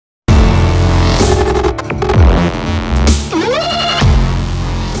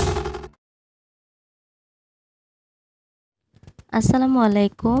আসসালামু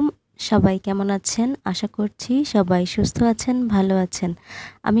আলাইকুম। সবাই কেমন আছেন? আশা করছি সবাই সুস্থ আছেন, ভালো আছেন।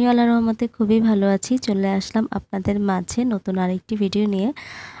 আমিও আল্লাহর রহমতে খুবই ভালো আছি। চলে আসলাম আপনাদের মাঝে নতুন আরেকটি ভিডিও নিয়ে।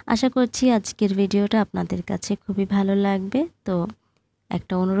 আশা করছি আজকের ভিডিওটা আপনাদের কাছে খুবই ভালো লাগবে। তো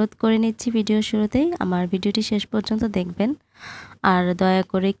একটা অনুরোধ করে নিচ্ছি ভিডিওর শুরুতেই, আমার ভিডিওটি শেষ পর্যন্ত দেখবেন। আর দয়া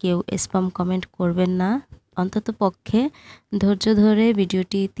করে কেউ স্প্যাম কমেন্ট করবেন না। অন্ততপক্ষে ধৈর্য ধরে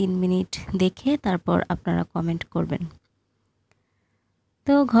ভিডিওটি ৩ মিনিট দেখে তারপর আপনারা কমেন্ট করবেন।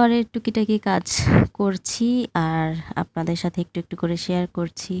 তো ঘরের টুকিটাকি কাজ করছি আর আপনাদের সাথে একটু করে শেয়ার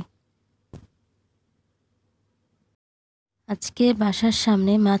করছি। আজকে বাসার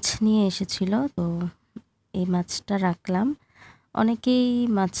সামনে মাছ নিয়ে এসেছিল, তো এই মাছটা রাখলাম। অনেকেই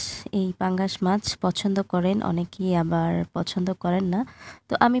মাছ, এই পাঙ্গাস মাছ পছন্দ করেন, অনেকেই আবার পছন্দ করেন না।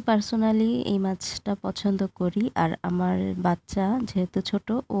 তো আমি পার্সোনালি এই মাছটা পছন্দ করি, আর আমার বাচ্চা যেহেতু ছোট,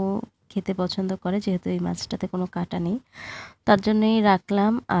 ও খেতে পছন্দ করে, যেহেতু এই মাছটাতে কোনো কাঁটা নেই, তার জন্যই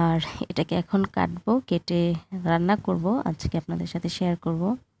রাখলাম। আর এটাকে এখন কাটবো, কেটে রান্না করব, আজকে আপনাদের সাথে শেয়ার করব।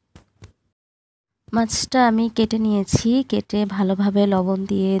 মাছটা আমি কেটে নিয়েছি, কেটে ভালোভাবে লবণ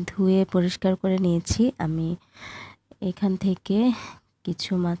দিয়ে ধুয়ে পরিষ্কার করে নিয়েছি। আমি এখান থেকে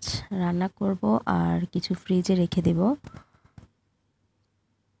কিছু মাছ রান্না করব আর কিছু ফ্রিজে রেখে দেব।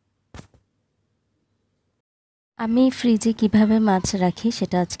 আমি ফ্রিজে কিভাবে মাছ রাখি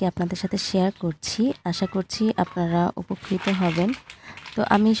সেটা আজকে আপনাদের সাথে শেয়ার করছি। আশা করছি আপনারা উপকৃত হবেন। তো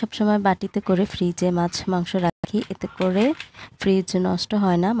আমি সবসময় বাটিতে করে ফ্রিজে মাছ মাংস রাখি, এতে করে ফ্রিজ নষ্ট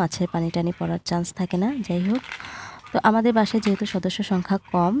হয় না, মাছের পানি টানি পড়ার চান্স থাকে না। যাই হোক, তো আমাদের বাসায় যেহেতু সদস্য সংখ্যা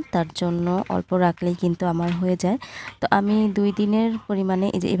কম, তার জন্য অল্প রাখলেই কিন্তু আমার হয়ে যায়। তো আমি ২ দিনের পরিমাণে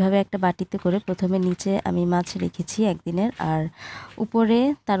এই যে এভাবে একটা বাটিতে করে প্রথমে নিচে আমি মাছ রেখেছি একদিনের, আর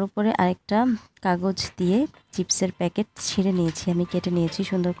তার উপরে আরেকটা কাগজ দিয়ে চিপসের প্যাকেট ছিঁড়ে নিয়েছি, আমি কেটে নিয়েছি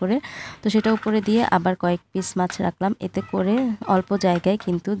সুন্দর করে। তো সেটা উপরে দিয়ে আবার কয়েক পিস মাছ রাখলাম, এতে করে অল্প জায়গায়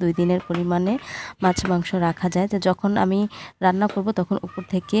কিন্তু ২ দিনের পরিমাণে মাছ মাংস রাখা যায়। তো যখন আমি রান্না করব তখন উপর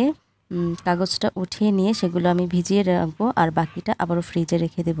থেকে কাগজটা উঠিয়ে নিয়ে সেগুলো আমি ভিজিয়ে রাখবো, আর বাকিটা আবারও ফ্রিজে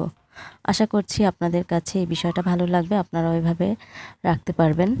রেখে দেব। আশা করছি আপনাদের কাছে এই বিষয়টা ভালো লাগবে, আপনারা ওইভাবে রাখতে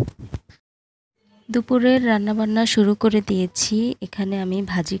পারবেন। দুপুরের রান্নাবান্না শুরু করে দিয়েছি। এখানে আমি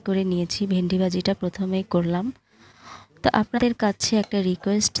ভাজি করে নিয়েছি, ভেন্ডি ভাজিটা প্রথমেই করলাম। তো আপনাদের কাছে একটা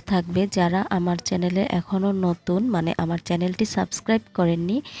রিকোয়েস্ট থাকবে, যারা আমার চ্যানেলে এখনও নতুন, মানে আমার চ্যানেলটি সাবস্ক্রাইব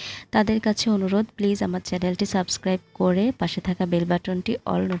করেননি, তাদের কাছে অনুরোধ, প্লিজ আমার চ্যানেলটি সাবস্ক্রাইব করে পাশে থাকা বেল বাটনটি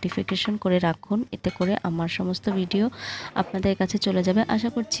অল নোটিফিকেশন করে রাখুন। এতে করে আমার সমস্ত ভিডিও আপনাদের কাছে চলে যাবে। আশা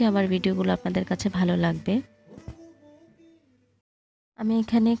করছি আমার ভিডিওগুলো আপনাদের কাছে ভালো লাগবে। আমি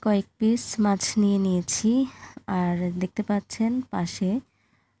এখানে কয়েক পিস মাছ নিয়ে নিয়েছি, আর দেখতে পাচ্ছেন পাশে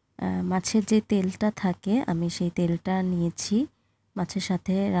মাছের যে তেলটা থাকে, আমি সেই তেলটা নিয়েছি, মাছের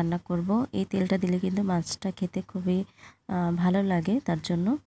সাথে রান্না করব। এই তেলটা দিলে কিন্তু মাছটা খেতে খুবই ভালো লাগে, তার জন্য।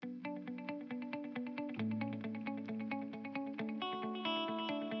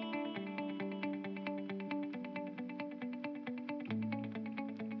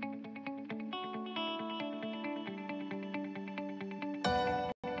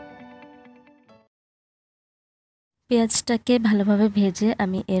 পেঁয়াজটাকে ভালোভাবে ভেজে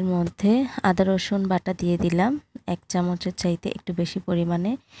আমি এর মধ্যে আদা রসুন বাটা দিয়ে দিলাম, ১ চামচের চাইতে একটু বেশি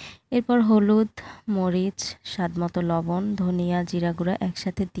পরিমাণে। এরপর হলুদ, মরিচ, স্বাদমতো লবণ, ধনিয়া, জিরা গুঁড়া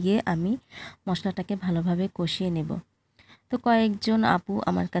একসাথে দিয়ে আমি মশলাটাকে ভালোভাবে কষিয়ে নেব। তো কয়েকজন আপু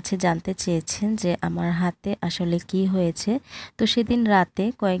আমার কাছে জানতে চেয়েছেন যে আমার হাতে আসলে কি হয়েছে। তো সেদিন রাতে,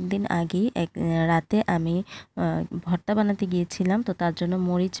 কয়েকদিন আগেই রাতে আমি ভর্তা বানাতে গিয়েছিলাম, তো তার জন্য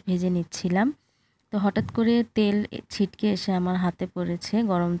মরিচ ভেজে নিচ্ছিলাম। তো হঠাৎ করে তেল ছিটকে এসে আমার হাতে পড়েছে,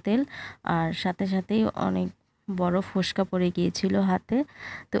 গরম তেল, আর সাথে সাথেই অনেক বড় ফোস্কা পড়ে গিয়েছিল হাতে।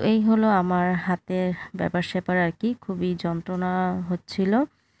 তো এই হলো আমার হাতের ব্যাপার স্যাপার আর কি, খুবই যন্ত্রণা হচ্ছিল।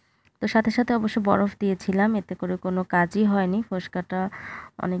 তো সাথে সাথে অবশ্য বরফ দিয়েছিলাম, এতে করে কোনো কাজই হয়নি, ফোস্কাটা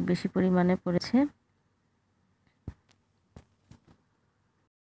অনেক বেশি পরিমাণে পড়েছে।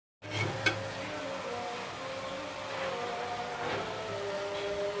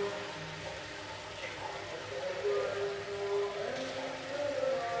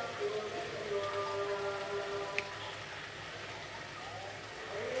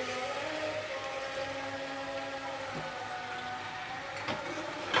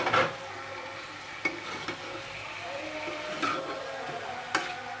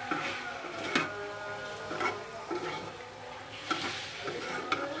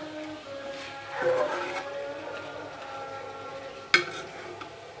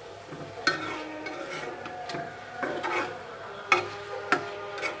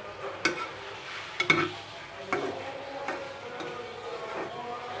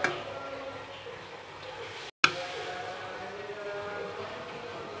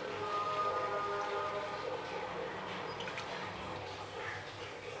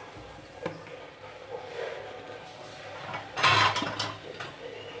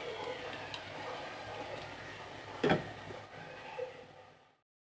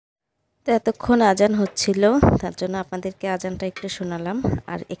 এতক্ষণ আজান হচ্ছিল, তার জন্য আপনাদেরকে আজানটা একটু শোনালাম।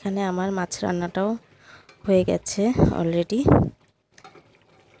 আর এখানে আমার মাছ রান্নাটাও হয়ে গেছে অলরেডি।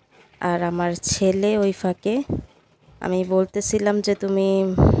 আর আমার ছেলে ওই ফাঁকে, আমি বলতেছিলাম যে তুমি,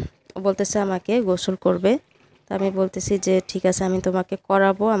 বলতেছে আমাকে গোসল করবে, তো আমি বলতেছি যে ঠিক আছে আমি তোমাকে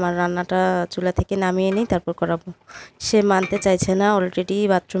করাবো, আমার রান্নাটা চুলা থেকে নামিয়ে নিই তারপর করাবো। সে মানতে চাইছে না, অলরেডি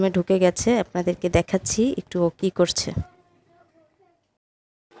বাথরুমে ঢুকে গেছে। আপনাদেরকে দেখাচ্ছি একটু ও কী করছে।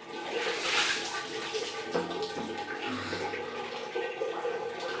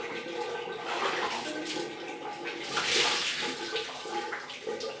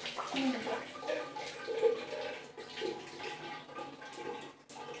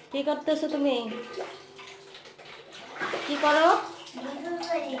 কি করতেছো তুমি? কি করো?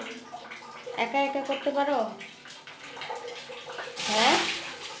 একা একা করতে পারো? হ্যাঁ,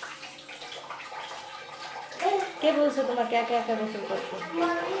 কে বলছো তোমাকে একা একা গোসল করতে?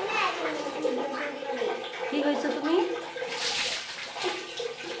 কি হয়েছো তুমি?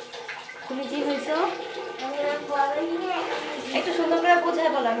 তুমি কি হয়েছো? একটু সুন্দর করে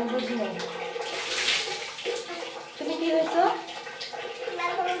বোঝায় বলো, আমি বুঝি নাই। তুমি কি হয়েছো?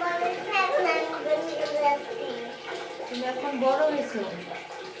 তুমি এখন বড় হয়েছো,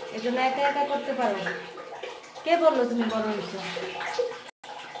 এই জন্য একা একা করতে পারো। কে বললো তুমি বড় হয়েছো?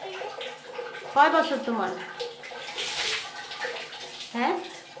 কয় বছর তোমার? হ্যাঁ,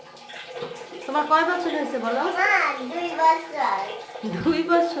 তোমার কয় বছর হয়েছে বলো? 2 বছর। 2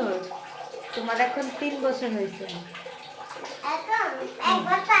 বছর? তোমার এখন 3 বছর হয়েছে।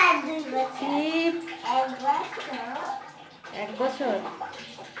 এক বছর?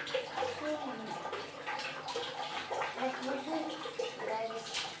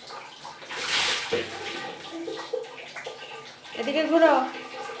 এদিকে ঘুরো।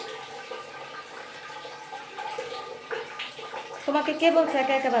 তোমাকে কে বলছে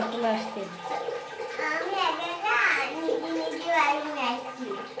একা একা বাথরুমে আসতে?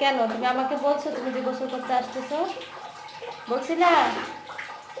 কেন তুমি আমাকে বলছো তুমি যে গোসল করতে আসতেছো? বলছি না?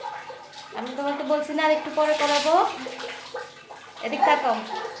 আমি তোমাকে বলছি না আর একটু পরে করাবো? এদিক তাকাও।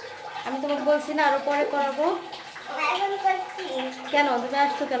 আমি তোমাকে বলছি না আরো পরে করাবো? কেন তুমি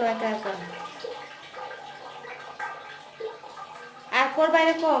আসছো কেন একা একা? আর করবা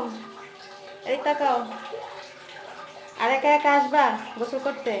এরকম? এদিক তাকাও। আর একা একা আসবা গোসল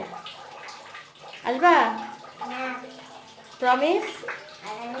করতে? আসবা? প্রমিস?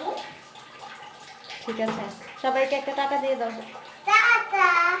 ঠিক আছে, সবাইকে একটা টাকা দিয়ে দাও।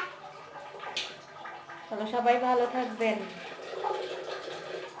 চলো, সবাই ভালো থাকবেন।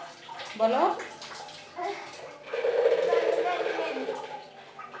 বলো,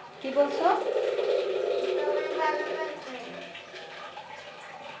 কি বলছো?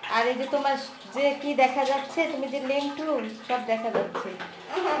 আর এই যে তোমার যে কি দেখা যাচ্ছে, তুমি যে লেংটু সব দেখা যাচ্ছে।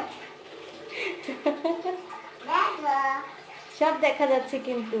 সব দেখা যাচ্ছে,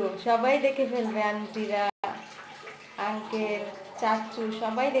 কিন্তু সবাই দেখে ফেলবে, আন্টিরা, আঙ্কেল, চাচু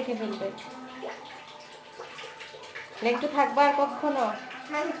সবাই দেখে ফেলবে। লেংটু থাকবা আর কখনো?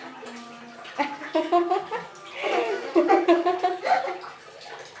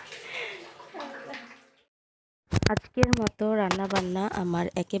 আজকের মতো রান্না বান্না আমার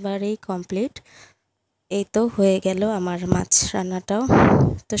একেবারেই কমপ্লিট। এই তো হয়ে গেল আমার মাছ রান্নাটাও।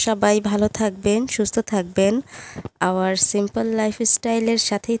 তো সবাই ভালো থাকবেন, সুস্থ থাকবেন, আওয়ার সিম্পল লাইফস্টাইলের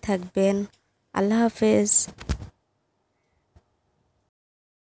সাথেই থাকবেন। আল্লাহ হাফেজ।